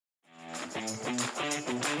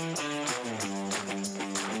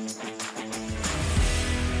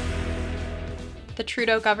The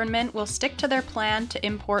Trudeau government will stick to their plan to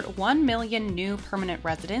import 1 million new permanent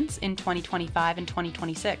residents in 2025 and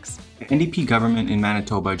 2026. The NDP government in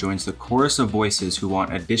Manitoba joins the chorus of voices who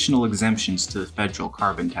want additional exemptions to the federal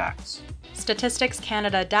carbon tax. Statistics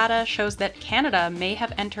Canada data shows that Canada may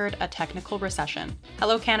have entered a technical recession.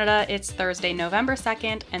 Hello Canada, it's Thursday, November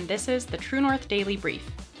 2nd, and this is the True North Daily Brief.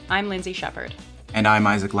 I'm Lindsay Shepherd. And I'm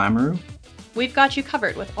Isaac Lamoureux. We've got you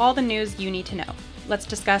covered with all the news you need to know. Let's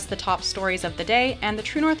discuss the top stories of the day and the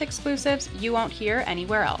True North exclusives you won't hear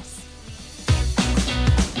anywhere else.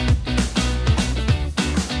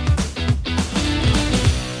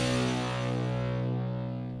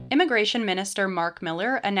 Immigration Minister Mark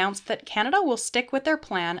Miller announced that Canada will stick with their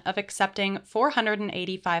plan of accepting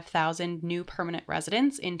 485,000 new permanent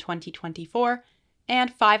residents in 2024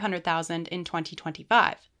 and 500,000 in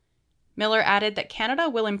 2025. Miller added that Canada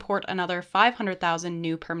will import another 500,000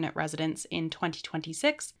 new permanent residents in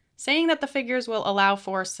 2026, saying that the figures will allow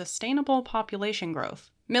for sustainable population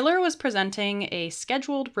growth. Miller was presenting a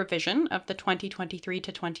scheduled revision of the 2023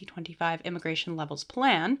 to 2025 immigration levels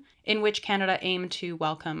plan, in which Canada aimed to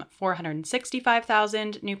welcome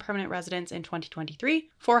 465,000 new permanent residents in 2023,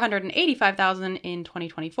 485,000 in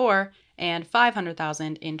 2024, and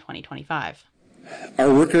 500,000 in 2025.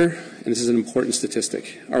 Our worker, and this is an important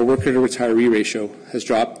statistic, our worker to retiree ratio has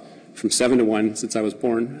dropped from 7 to 1 since I was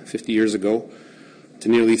born 50 years ago to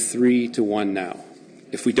nearly 3 to 1 now.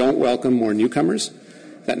 If we don't welcome more newcomers,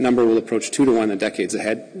 that number will approach 2 to 1 in the decades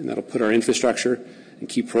ahead, and that'll put our infrastructure and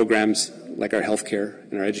key programs like our healthcare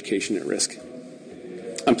and our education at risk.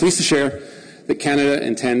 I'm pleased to share that Canada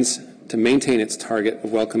intends to maintain its target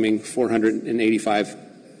of welcoming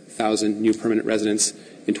 485,000 new permanent residents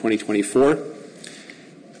in 2024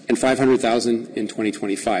 and 500,000 in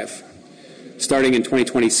 2025. Starting in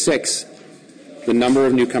 2026, the number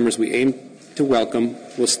of newcomers we aim to welcome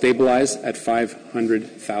will stabilize at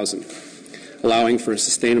 500,000, allowing for a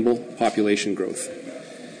sustainable population growth.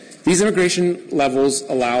 These immigration levels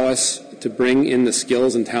allow us to bring in the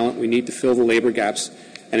skills and talent we need to fill the labour gaps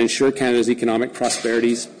and ensure Canada's economic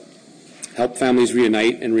prosperities, help families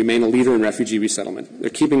reunite, and remain a leader in refugee resettlement. They're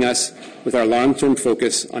keeping us with our long-term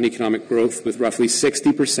focus on economic growth, with roughly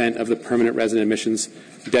 60% of the permanent resident admissions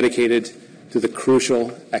dedicated to the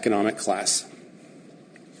crucial economic class.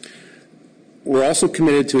 We're also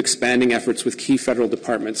committed to expanding efforts with key federal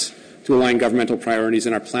departments to align governmental priorities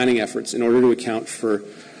in our planning efforts in order to account for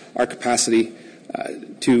our capacity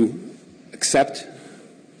to accept,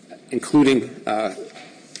 including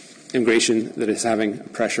immigration that is having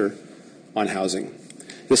pressure on housing.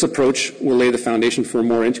 This approach will lay the foundation for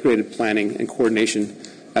more integrated planning and coordination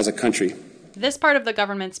as a country. This part of the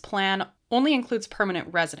government's plan only includes permanent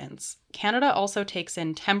residents. Canada also takes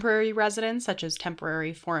in temporary residents, such as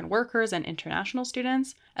temporary foreign workers and international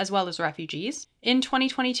students, as well as refugees. In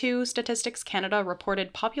 2022, Statistics Canada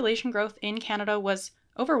reported population growth in Canada was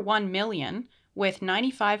over 1 million, with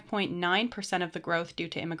 95.9% of the growth due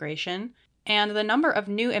to immigration, and the number of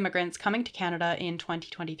new immigrants coming to Canada in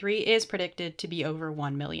 2023 is predicted to be over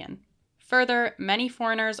 1 million. Further, many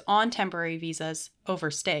foreigners on temporary visas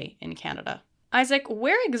overstay in Canada. Isaac,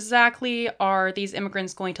 where exactly are these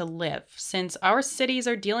immigrants going to live, since our cities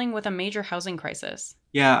are dealing with a major housing crisis?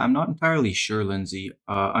 Yeah, I'm not entirely sure, Lindsay.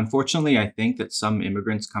 Unfortunately, I think that some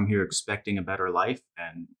immigrants come here expecting a better life,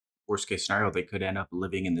 and worst case scenario, they could end up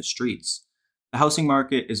living in the streets. The housing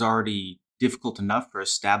market is already difficult enough for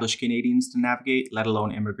established Canadians to navigate, let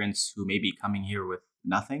alone immigrants who may be coming here with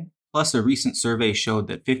nothing. Plus, a recent survey showed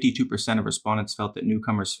that 52% of respondents felt that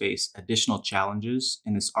newcomers face additional challenges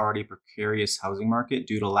in this already precarious housing market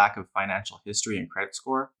due to lack of financial history and credit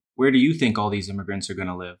score. Where do you think all these immigrants are going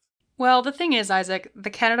to live? Well, the thing is, Isaac, the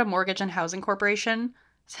Canada Mortgage and Housing Corporation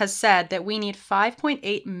has said that we need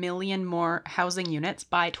 5.8 million more housing units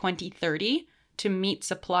by 2030 to meet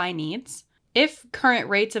supply needs. If current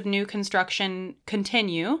rates of new construction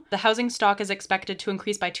continue, the housing stock is expected to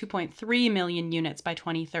increase by 2.3 million units by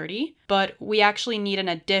 2030, but we actually need an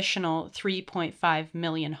additional 3.5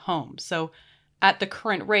 million homes. So at the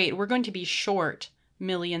current rate, we're going to be short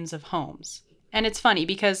millions of homes. And it's funny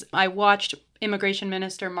because I watched Immigration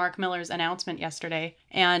Minister Mark Miller's announcement yesterday,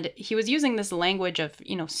 and he was using this language of,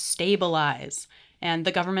 stabilize. And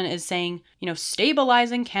the government is saying,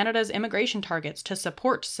 stabilizing Canada's immigration targets to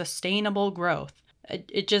support sustainable growth.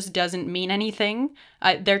 It just doesn't mean anything.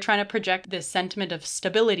 They're trying to project this sentiment of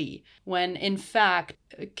stability when, in fact,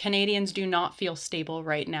 Canadians do not feel stable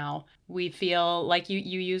right now. We feel like you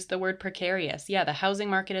used the word precarious. Yeah, the housing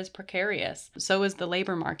market is precarious. So is the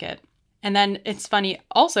labor market. And then it's funny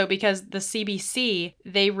also because the CBC,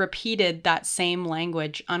 they repeated that same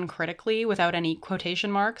language uncritically without any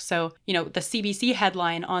quotation marks. So, the CBC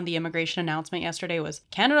headline on the immigration announcement yesterday was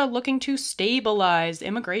Canada looking to stabilize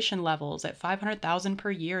immigration levels at 500,000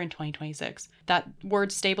 per year in 2026. That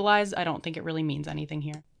word stabilize, I don't think it really means anything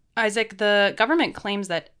here. Isaac, the government claims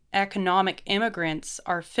that economic immigrants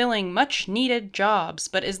are filling much needed jobs,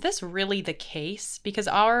 but is this really the case? Because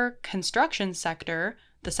our construction sector,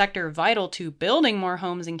 the sector vital to building more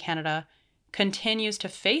homes in Canada, continues to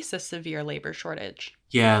face a severe labor shortage.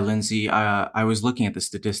 Yeah, Lindsay, I was looking at the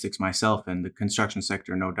statistics myself, and the construction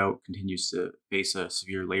sector no doubt continues to face a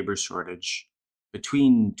severe labor shortage.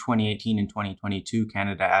 Between 2018 and 2022,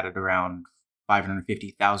 Canada added around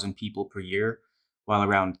 550,000 people per year, while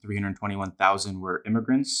around 321,000 were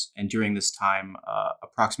immigrants. And during this time,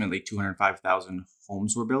 approximately 205,000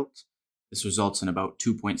 homes were built. This results in about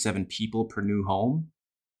 2.7 people per new home.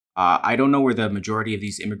 I don't know where the majority of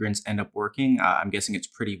these immigrants end up working. I'm guessing it's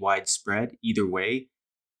pretty widespread. Either way,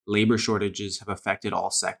 labor shortages have affected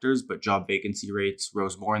all sectors, but job vacancy rates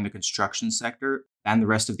rose more in the construction sector than the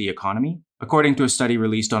rest of the economy, according to a study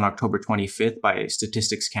released on October 25th by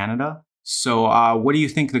Statistics Canada. So, what do you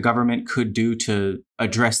think the government could do to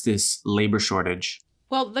address this labor shortage?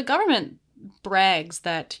 Well, the government brags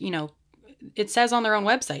that, it says on their own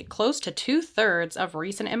website, close to 2/3 of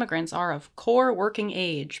recent immigrants are of core working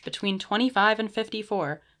age between 25 and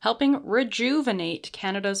 54, helping rejuvenate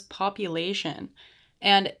Canada's population.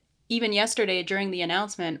 And even yesterday during the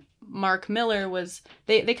announcement, Mark Miller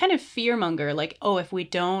they kind of fearmonger, like, oh, if we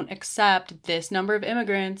don't accept this number of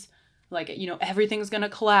immigrants, like, everything's going to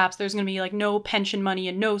collapse. There's going to be like no pension money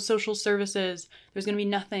and no social services. There's going to be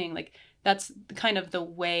nothing. Like, that's kind of the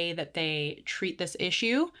way that they treat this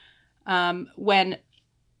issue. When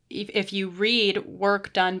if you read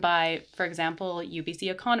work done by, for example,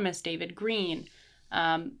 UBC economist David Green,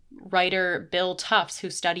 writer Bill Tufts, who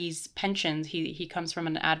studies pensions, he comes from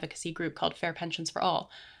an advocacy group called Fair Pensions for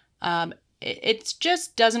All. It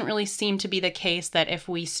just doesn't really seem to be the case that if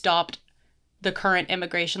we stopped the current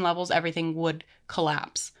immigration levels, everything would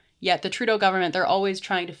collapse. Yet the Trudeau government, they're always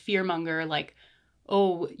trying to fearmonger, like,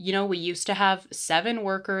 oh, we used to have 7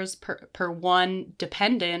 workers per one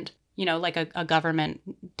dependent, like a government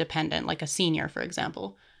dependent, like a senior, for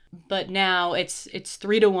example. But now it's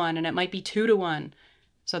 3-to-1 and it might be 2-to-1.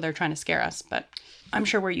 So they're trying to scare us, but I'm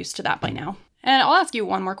sure we're used to that by now. And I'll ask you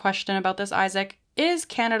one more question about this, Isaac. Is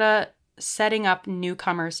Canada setting up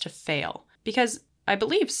newcomers to fail? Because I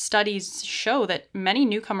believe studies show that many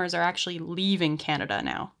newcomers are actually leaving Canada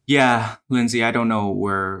now. Yeah, Lindsay, I don't know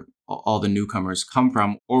where all the newcomers come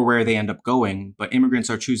from or where they end up going, but immigrants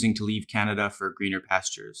are choosing to leave Canada for greener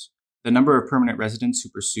pastures. The number of permanent residents who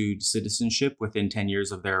pursued citizenship within 10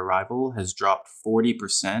 years of their arrival has dropped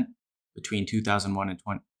 40% between 2001 and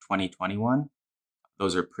 2021.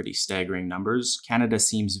 Those are pretty staggering numbers. Canada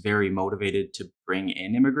seems very motivated to bring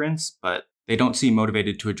in immigrants, but they don't seem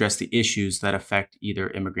motivated to address the issues that affect either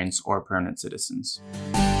immigrants or permanent citizens.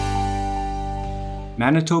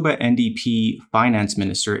 Manitoba NDP Finance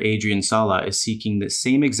Minister Adrian Sala is seeking the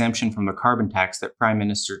same exemption from the carbon tax that Prime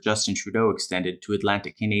Minister Justin Trudeau extended to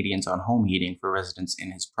Atlantic Canadians on home heating for residents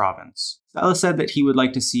in his province. Sala said that he would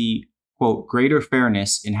like to see, quote, greater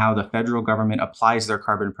fairness in how the federal government applies their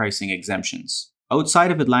carbon pricing exemptions.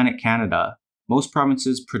 Outside of Atlantic Canada, most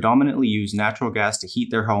provinces predominantly use natural gas to heat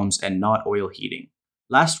their homes and not oil heating.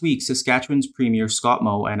 Last week, Saskatchewan's Premier Scott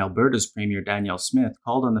Moe and Alberta's Premier Danielle Smith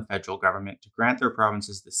called on the federal government to grant their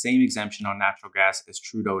provinces the same exemption on natural gas as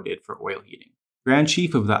Trudeau did for oil heating. Grand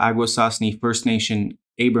Chief of the Akwesasne First Nation,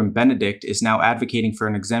 Abram Benedict, is now advocating for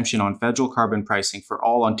an exemption on federal carbon pricing for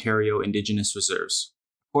all Ontario Indigenous reserves.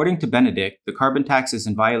 According to Benedict, the carbon tax is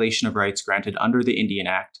in violation of rights granted under the Indian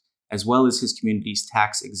Act, as well as his community's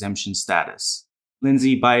tax exemption status.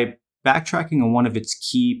 Lindsay, by backtracking on one of its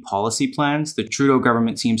key policy plans, the Trudeau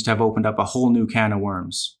government seems to have opened up a whole new can of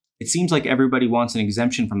worms. It seems like everybody wants an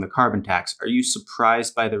exemption from the carbon tax. Are you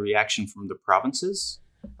surprised by the reaction from the provinces?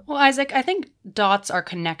 Well, Isaac, I think dots are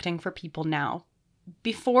connecting for people now.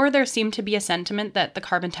 Before, there seemed to be a sentiment that the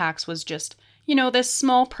carbon tax was just, this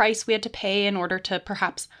small price we had to pay in order to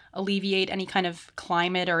perhaps alleviate any kind of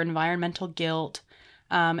climate or environmental guilt.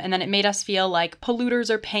 And then it made us feel like polluters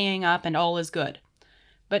are paying up and all is good.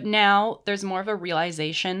 But now there's more of a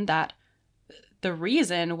realization that the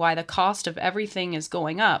reason why the cost of everything is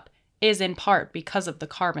going up is in part because of the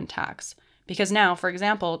carbon tax. Because now, for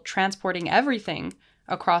example, transporting everything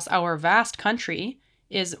across our vast country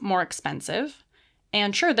is more expensive.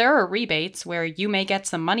 And sure, there are rebates where you may get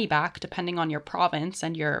some money back depending on your province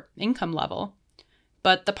and your income level.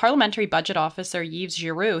 But the parliamentary budget officer, Yves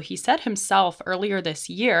Giroux, he said himself earlier this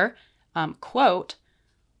year, quote,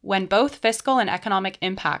 when both fiscal and economic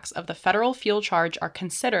impacts of the federal fuel charge are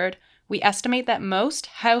considered, we estimate that most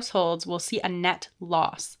households will see a net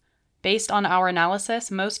loss. Based on our analysis,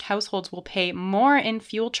 most households will pay more in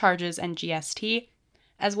fuel charges and GST,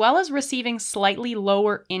 as well as receiving slightly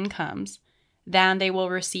lower incomes than they will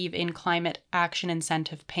receive in climate action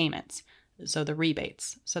incentive payments, so the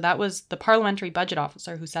rebates. So that was the parliamentary budget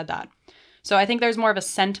officer who said that. So I think there's more of a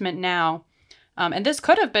sentiment now, and this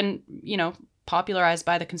could have been, popularized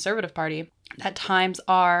by the Conservative Party, that times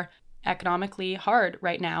are economically hard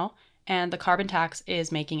right now, and the carbon tax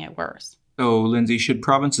is making it worse. So, Lindsay, should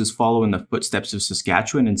provinces follow in the footsteps of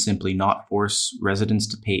Saskatchewan and simply not force residents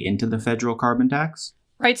to pay into the federal carbon tax?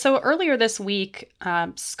 Right. So earlier this week,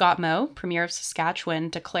 Scott Moe, Premier of Saskatchewan,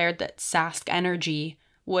 declared that Sask Energy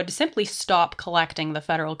would simply stop collecting the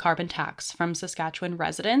federal carbon tax from Saskatchewan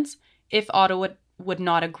residents if Ottawa would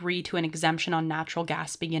not agree to an exemption on natural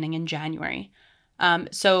gas beginning in January.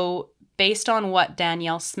 So based on what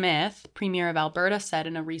Danielle Smith, Premier of Alberta, said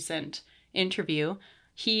in a recent interview,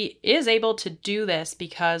 he is able to do this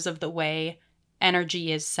because of the way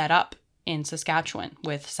energy is set up in Saskatchewan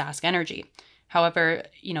with Sask Energy. However,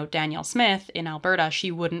 Danielle Smith in Alberta,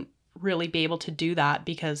 she wouldn't really be able to do that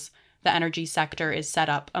because the energy sector is set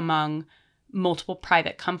up among multiple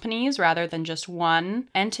private companies rather than just one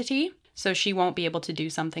entity. So she won't be able to do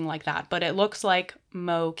something like that. But it looks like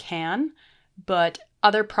Moe can, but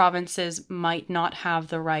other provinces might not have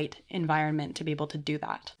the right environment to be able to do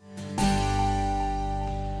that.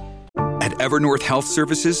 At Evernorth Health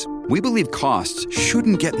Services, we believe costs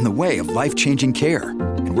shouldn't get in the way of life-changing care,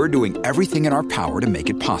 and we're doing everything in our power to make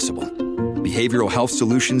it possible. Behavioral health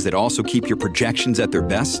solutions that also keep your projections at their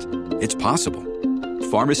best? It's possible.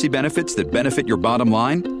 Pharmacy benefits that benefit your bottom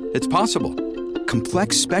line? It's possible.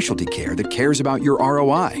 Complex specialty care that cares about your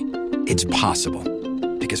ROI? It's possible.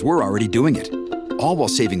 Because we're already doing it. All while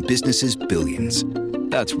saving businesses billions.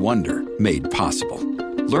 That's Wonder made possible.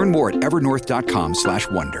 Learn more at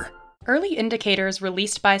evernorth.com/wonder. Early indicators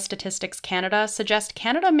released by Statistics Canada suggest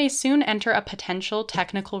Canada may soon enter a potential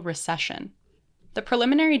technical recession. The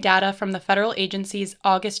preliminary data from the federal agency's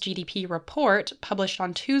August GDP report, published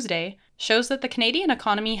on Tuesday, shows that the Canadian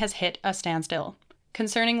economy has hit a standstill.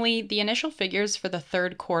 Concerningly, the initial figures for the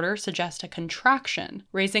third quarter suggest a contraction,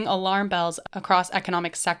 raising alarm bells across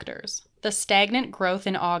economic sectors. The stagnant growth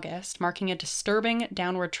in August, marking a disturbing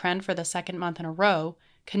downward trend for the second month in a row,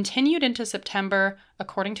 continued into September,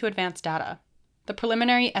 according to advanced data. The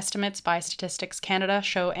preliminary estimates by Statistics Canada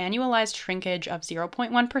show annualized shrinkage of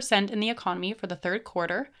 0.1% in the economy for the third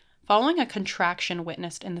quarter, following a contraction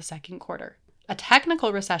witnessed in the second quarter. A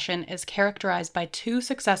technical recession is characterized by 2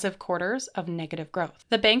 successive quarters of negative growth.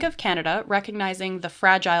 The Bank of Canada, recognizing the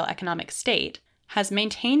fragile economic state, has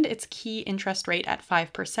maintained its key interest rate at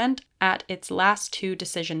 5% at its last 2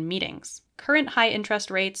 decision meetings. Current high interest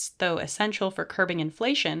rates, though essential for curbing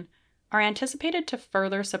inflation, are anticipated to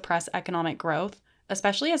further suppress economic growth,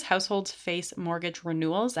 especially as households face mortgage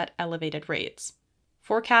renewals at elevated rates.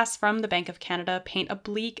 Forecasts from the Bank of Canada paint a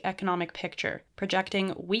bleak economic picture,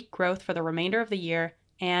 projecting weak growth for the remainder of the year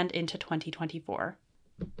and into 2024.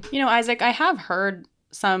 Isaac, I have heard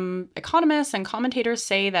some economists and commentators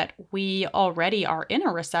say that we already are in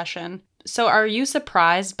a recession. So are you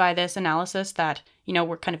surprised by this analysis that,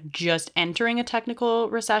 we're kind of just entering a technical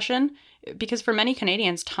recession? Because for many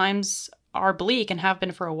Canadians, times are bleak and have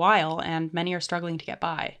been for a while, and many are struggling to get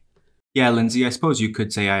by. Yeah, Lindsay, I suppose you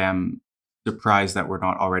could say I am surprised that we're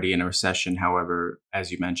not already in a recession. However,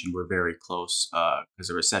 as you mentioned, we're very close because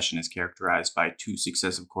a recession is characterized by 2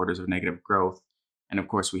 successive quarters of negative growth. And of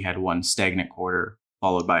course, we had 1 stagnant quarter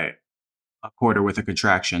followed by a quarter with a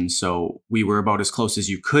contraction. So we were about as close as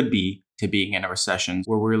you could be to being in a recession.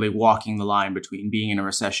 We're really walking the line between being in a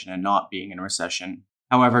recession and not being in a recession.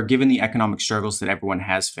 However, given the economic struggles that everyone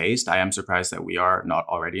has faced, I am surprised that we are not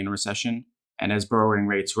already in a recession. And as borrowing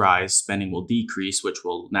rates rise, spending will decrease, which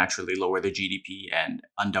will naturally lower the GDP, and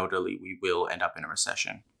undoubtedly we will end up in a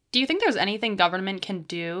recession. Do you think there's anything government can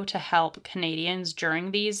do to help Canadians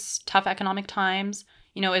during these tough economic times?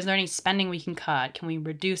 Is there any spending we can cut? Can we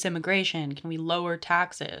reduce immigration? Can we lower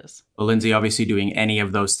taxes? Well, Lindsay, obviously doing any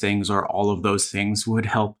of those things or all of those things would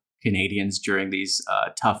help Canadians during these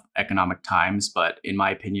tough economic times. But in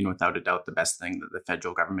my opinion, without a doubt, the best thing that the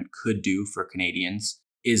federal government could do for Canadians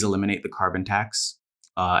is eliminate the carbon tax.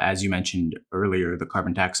 As you mentioned earlier, the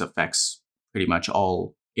carbon tax affects pretty much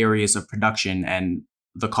all areas of production and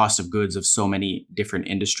the cost of goods of so many different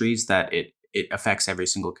industries that it affects every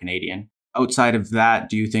single Canadian. Outside of that,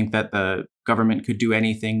 do you think that the government could do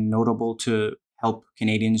anything notable to help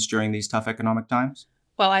Canadians during these tough economic times?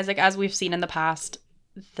 Well, Isaac, as we've seen in the past,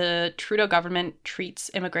 the Trudeau government treats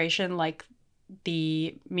immigration like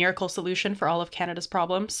the miracle solution for all of Canada's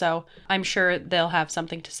problems. So I'm sure they'll have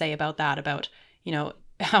something to say about that, about,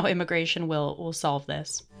 how immigration will solve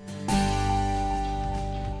this.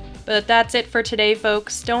 But that's it for today,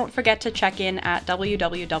 folks. Don't forget to check in at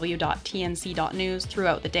www.tnc.news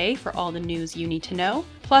throughout the day for all the news you need to know.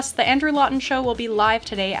 Plus, The Andrew Lawton Show will be live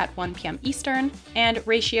today at 1 p.m. Eastern, and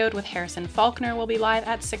Ratioed with Harrison Faulkner will be live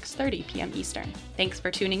at 6:30 p.m. Eastern. Thanks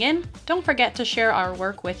for tuning in. Don't forget to share our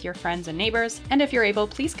work with your friends and neighbors, and if you're able,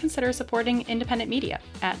 please consider supporting independent media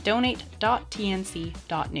at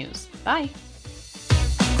donate.tnc.news. Bye!